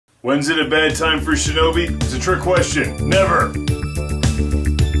When's it a bad time for Shinobi? It's a trick question. Never!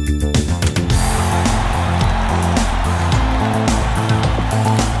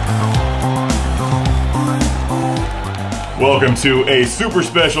 Welcome to a super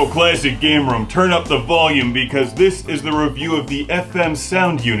special classic game room. Turn up the volume because this is the review of the FM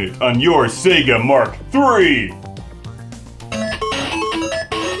Sound Unit on your Sega Mark III.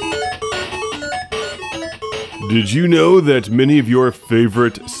 Did you know that many of your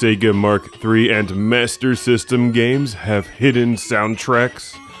favorite Sega Mark III and Master System games have hidden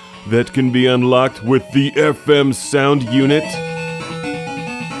soundtracks that can be unlocked with the FM Sound Unit?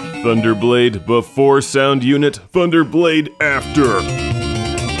 Thunderblade before Sound Unit, Thunderblade after.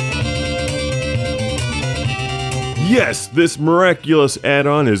 Yes, this miraculous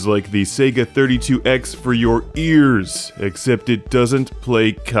add-on is like the Sega 32X for your ears, except it doesn't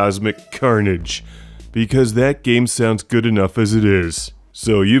play Cosmic Carnage, because that game sounds good enough as it is.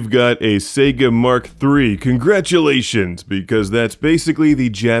 So you've got a Sega Mark III, congratulations, because that's basically the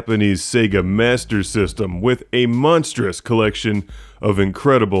Japanese Sega Master System with a monstrous collection of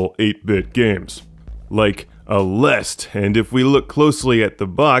incredible 8-bit games. Like Aleste, and if we look closely at the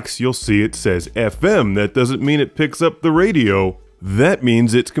box, you'll see it says FM. That doesn't mean it picks up the radio. That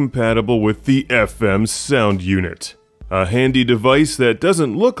means it's compatible with the FM Sound Unit. A handy device that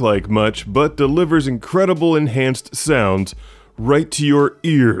doesn't look like much, but delivers incredible enhanced sound right to your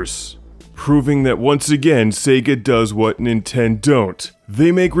ears. Proving that once again, Sega does what Nintendo don't.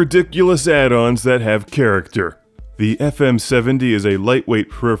 They make ridiculous add-ons that have character. The FM70 is a lightweight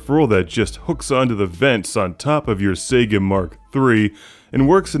peripheral that just hooks onto the vents on top of your Sega Mark III and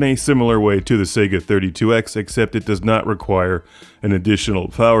works in a similar way to the Sega 32X, except it does not require an additional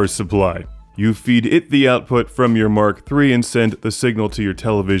power supply. You feed it the output from your Mark III and send the signal to your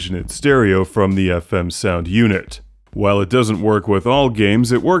television in stereo from the FM Sound Unit. While it doesn't work with all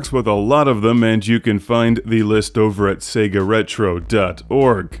games, it works with a lot of them, and you can find the list over at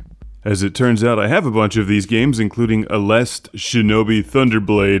SegaRetro.org. As it turns out, I have a bunch of these games, including Aleste, Shinobi,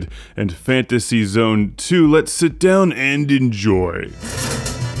 Thunderblade, and Fantasy Zone 2. Let's sit down and enjoy.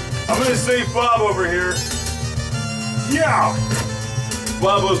 I'm gonna save Bob over here. Yeah!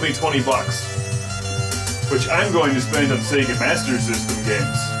 Bob owes me 20 bucks, which I'm going to spend on Sega Master System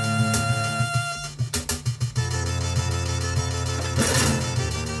games.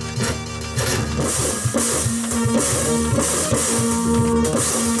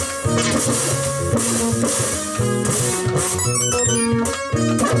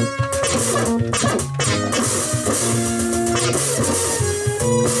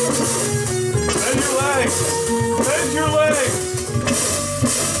 Bend your legs! Bend your legs!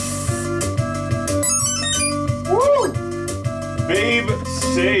 Woo! Babe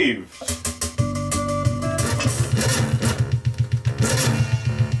saved.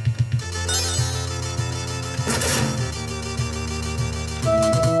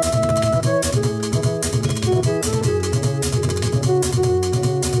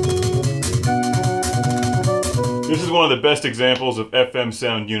 This is one of the best examples of FM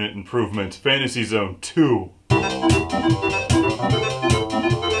Sound Unit improvement, Fantasy Zone 2.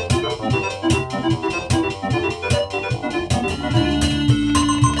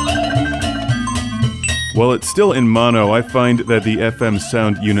 While it's still in mono, I find that the FM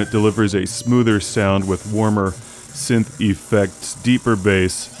Sound Unit delivers a smoother sound with warmer synth effects, deeper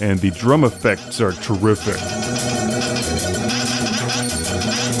bass, and the drum effects are terrific.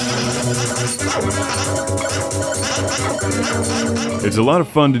 It's a lot of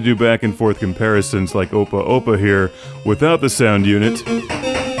fun to do back and forth comparisons like Opa Opa here without the Sound Unit, and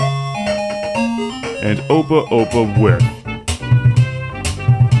Opa Opa with.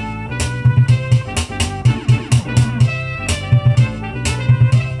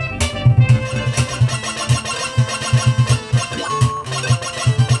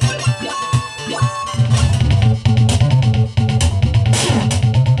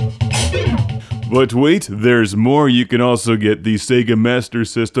 But wait, there's more. You can also get the Sega Master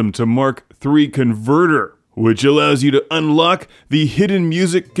System to Mark III converter, which allows you to unlock the hidden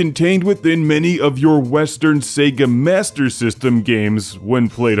music contained within many of your Western Sega Master System games when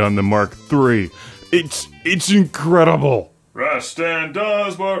played on the Mark III. It's incredible! Rastan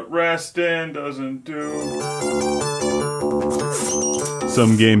does what Rastan doesn't do.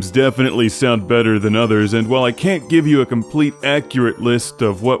 Some games definitely sound better than others, and while I can't give you a complete accurate list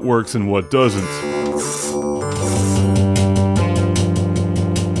of what works and what doesn't,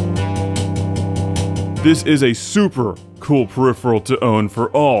 this is a super cool peripheral to own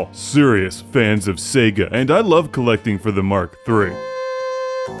for all serious fans of Sega, and I love collecting for the Mark III.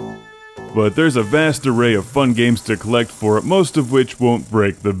 but there's a vast array of fun games to collect for it, most of which won't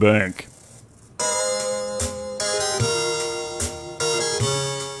break the bank.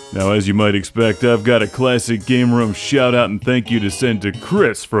 Now, as you might expect, I've got a classic game room shout out and thank you to send to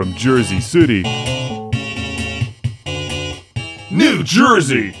Chris from Jersey City, New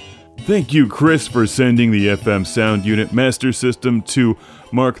Jersey! Thank you, Chris, for sending the FM Sound Unit Master System to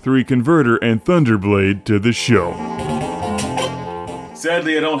Mark III converter and Thunderblade to the show.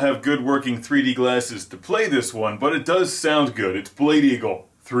 Sadly, I don't have good working 3D glasses to play this one, but it does sound good. It's Blade Eagle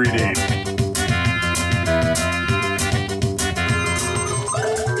 3D.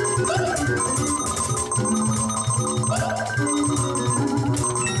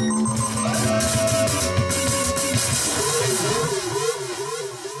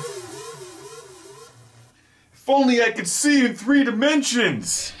 If only I could see in 3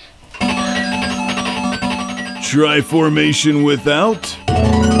 dimensions! Try formation without?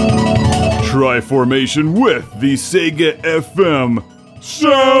 Try formation with the Sega FM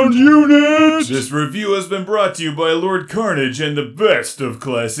Sound Unit! This review has been brought to you by Lord Carnage and the best of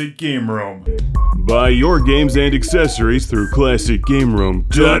Classic Game Room. Buy your games and accessories through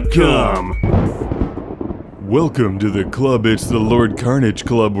ClassicGameRoom.com. Welcome to the club. It's the Lord Carnage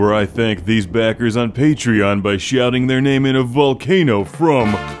Club, where I thank these backers on Patreon by shouting their name in a volcano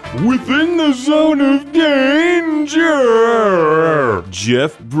from within the zone of danger.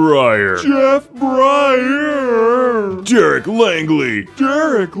 Jeff Breyer. Jeff Breyer. Derek Langley.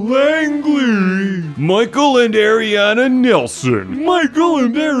 Derek Langley. Michael and Ariana Nelson. Michael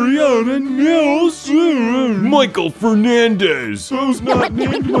and Ariana Nelson. Michael Fernandez. Those not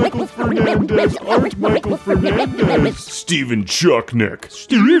named Michael Fernandez aren't Michael Fernandez. Steven Chucknick.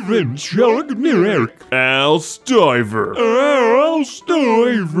 Steven Chucknick. Al Stiver. Al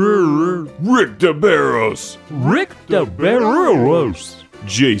Stiver. Rick DeBarros. Rick DeBarros.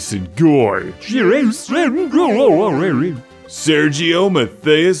 Jason Goy. Jason Goy. Sergio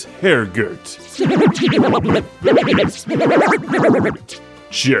Matthias Hergert.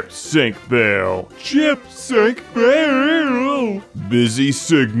 Chip Sink Bale. Chip Sink Bale. Busy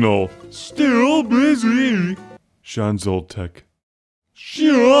Signal. Still busy. Sean Zoltek.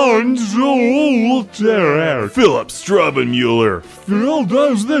 Sean Zoltek. Philip Straubenmuller. Phil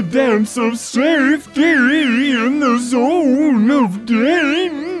does the dance of safety in the zone of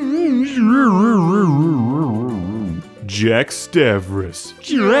danger. Jack Stavris.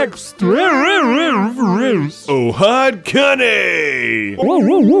 Jack Stavris. Ohad Kane.